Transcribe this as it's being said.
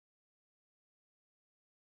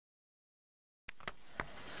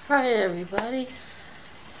Hi everybody,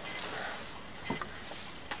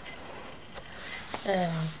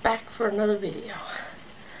 and I'm back for another video.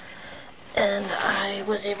 And I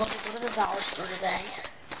was able to go to the dollar store today,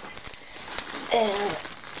 and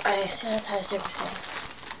I sanitized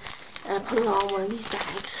everything, and I put it all in one of these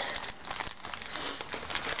bags.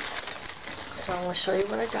 So I'm going to show you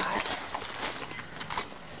what I got.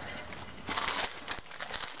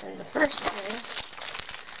 And the first thing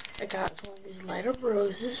I got is one of these light up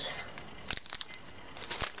roses.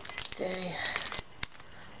 They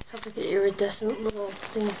have like iridescent little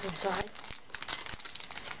things inside.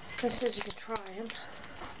 It says you can try them.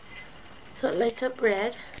 So it lights up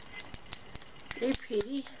red, very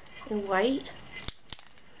pretty, and white,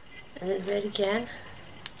 and then red again. I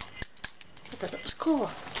thought that was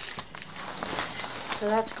cool. So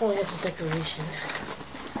that's going as a decoration.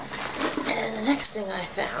 And the next thing I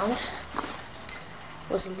found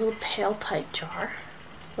was a little pail type jar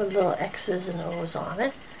with little X's and O's on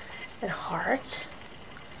it and hearts,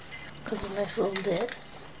 because of a nice little lid,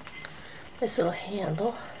 nice little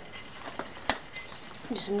handle.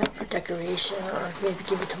 I'm using that for decoration, or maybe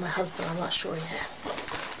give it to my husband, I'm not sure yet.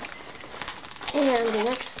 And the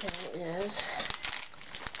next thing is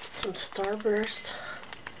some Starburst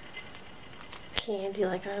candy,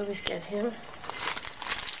 like I always get him.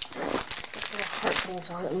 Got little heart things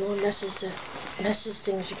on it and little message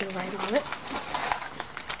things you can write on it.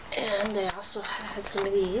 And they also had some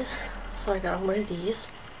of these, so I got him one of these.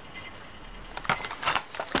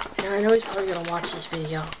 Now I know he's probably going to watch this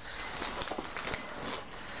video,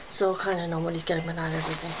 so I'll kind of know what he's getting, but not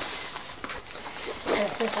everything. And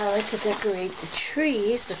since I like to decorate the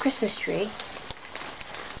trees, the Christmas tree,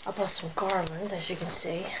 I bought some garlands, as you can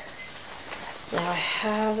see. Now I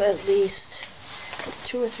have at least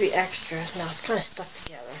 2 or 3 extras. Now it's kind of stuck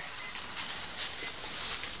together,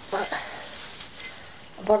 but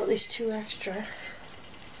I bought at least 2 extra. And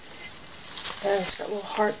it's got little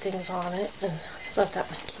heart things on it, and I thought that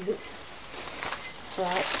was cute. So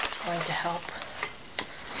that's going to help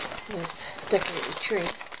with decorating the tree,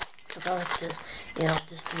 because I like to,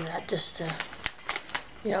 just do that, just to,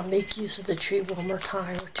 make use of the tree one more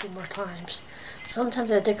time or 2 more times.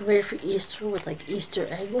 Sometimes I decorate it for Easter with like Easter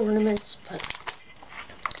egg ornaments, but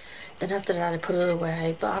then after that I put it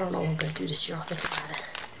away. But I don't know what I'm going to do this year. I'll think about it.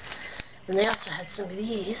 And they also had some of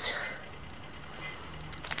these.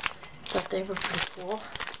 Thought they were pretty cool.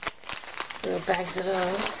 Little bags of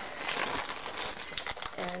those.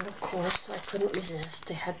 And of course I couldn't resist.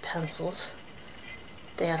 They had pencils.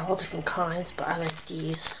 They had all different kinds, but I like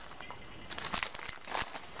these.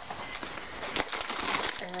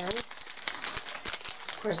 And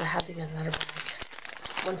of course I had to get another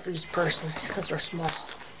bag. One for each person, because they're small.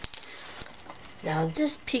 Now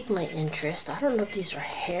this piqued my interest. I don't know if these are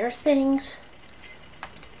hair things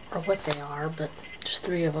or what they are, but there's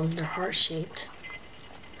 3 of them. They're heart shaped.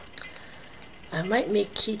 I might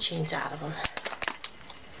make keychains out of them.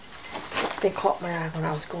 They caught my eye when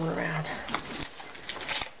I was going around.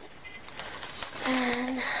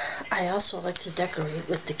 And I also like to decorate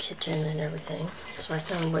with the kitchen and everything. So I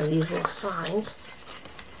found one of these little signs,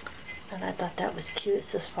 and I thought that was cute. It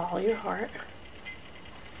says follow your heart.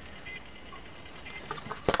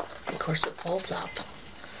 Of course it folds up,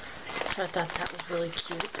 so I thought that was really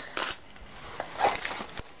cute.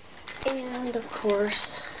 And of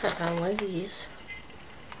course I found one of these,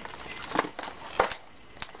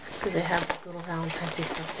 because they have the little Valentines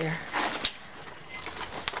stuff there.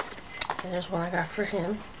 And there's one I got for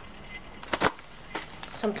him.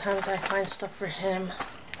 Sometimes I find stuff for him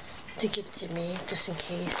to give to me, just in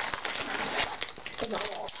case, but not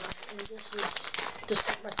all the time. And this is just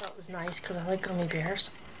something I thought was nice, because I like gummy bears.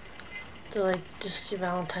 They're like just the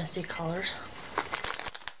Valentine's Day colors.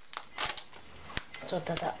 So I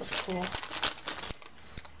thought that was cool.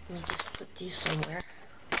 Let me just put these somewhere.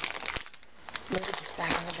 Maybe just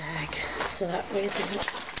back in the bag, so that way it doesn't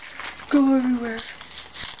go everywhere.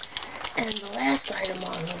 And the last item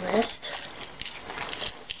on the list.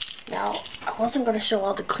 Now, I wasn't going to show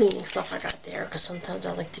all the cleaning stuff I got there, because sometimes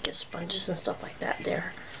I like to get sponges and stuff like that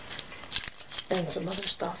there. And some other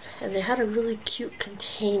stuff. And they had a really cute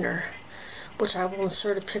container, which I will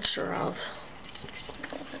insert a picture of,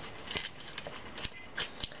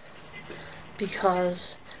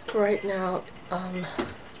 because right now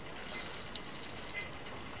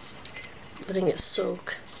letting it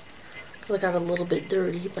soak, because I got a little bit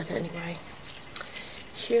dirty. But anyway,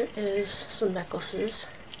 here is some necklaces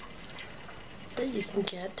that you can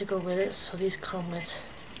get to go with it. So these come with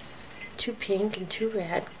 2 pink and 2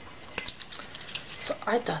 red. So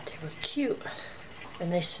I thought they were cute,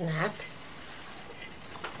 and they snap.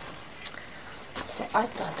 So So I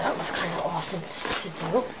thought that was kind of awesome to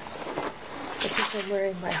do. And since I'm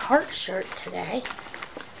wearing my heart shirt today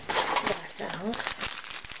that I found,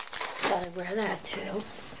 thought I'd wear that too,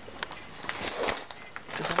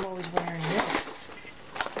 because I'm always wearing it.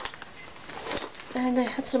 And they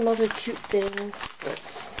had some other cute things, but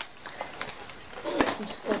some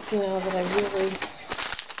stuff, you know, that I really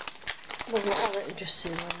wasn't all that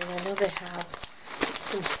interested in. I mean, I know they have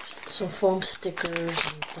some foam stickers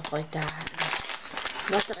and stuff like that.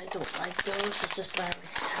 Not that I don't like those, it's just that I already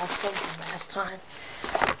have some from last time.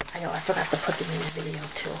 I know I forgot to put them in the video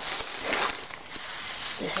too.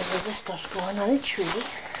 They have all this stuff going on the tree,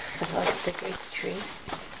 because I like to decorate the tree.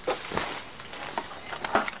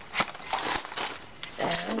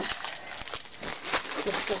 And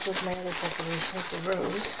this goes with my other decorations, the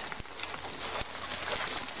rose.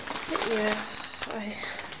 But yeah,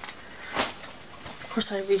 of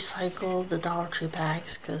course I recycle the Dollar Tree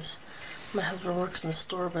bags, because my husband works in the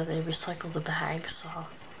store, but they recycle the bags, so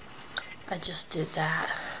I just did that.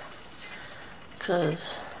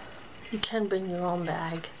 Because you can bring your own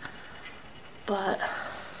bag, but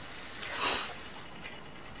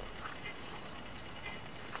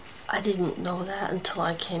I didn't know that until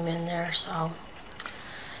I came in there, so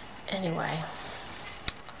anyway.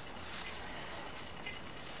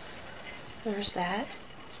 There's that.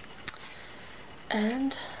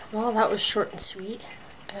 And, well, that was short and sweet,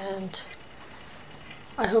 and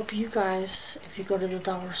I hope you guys, if you go to the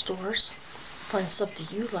dollar stores, find stuff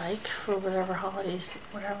that you like for whatever holidays,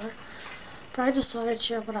 whatever. But I just thought I'd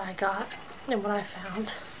share what I got and what I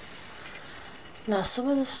found. Now, some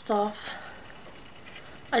of this stuff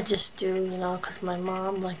I just do, you know, because my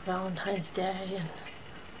mom liked Valentine's Day, and,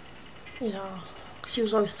 you know, she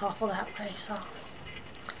was always thoughtful that way, so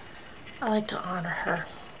I like to honor her.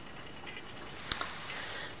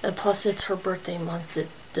 And plus, it's her birthday month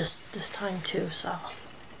this time too, so.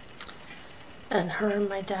 And her and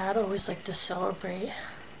my dad always like to celebrate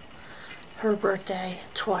her birthday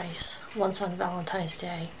twice. Once on Valentine's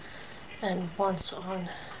Day and once on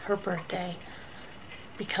her birthday,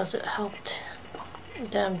 because it helped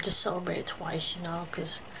them to celebrate it twice, you know,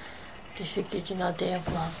 because they figured, you know, day of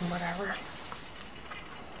love and whatever.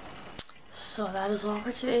 So that is all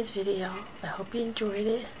for today's video. I hope you enjoyed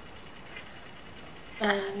it,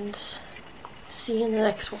 and see you in the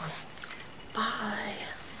next one. Bye.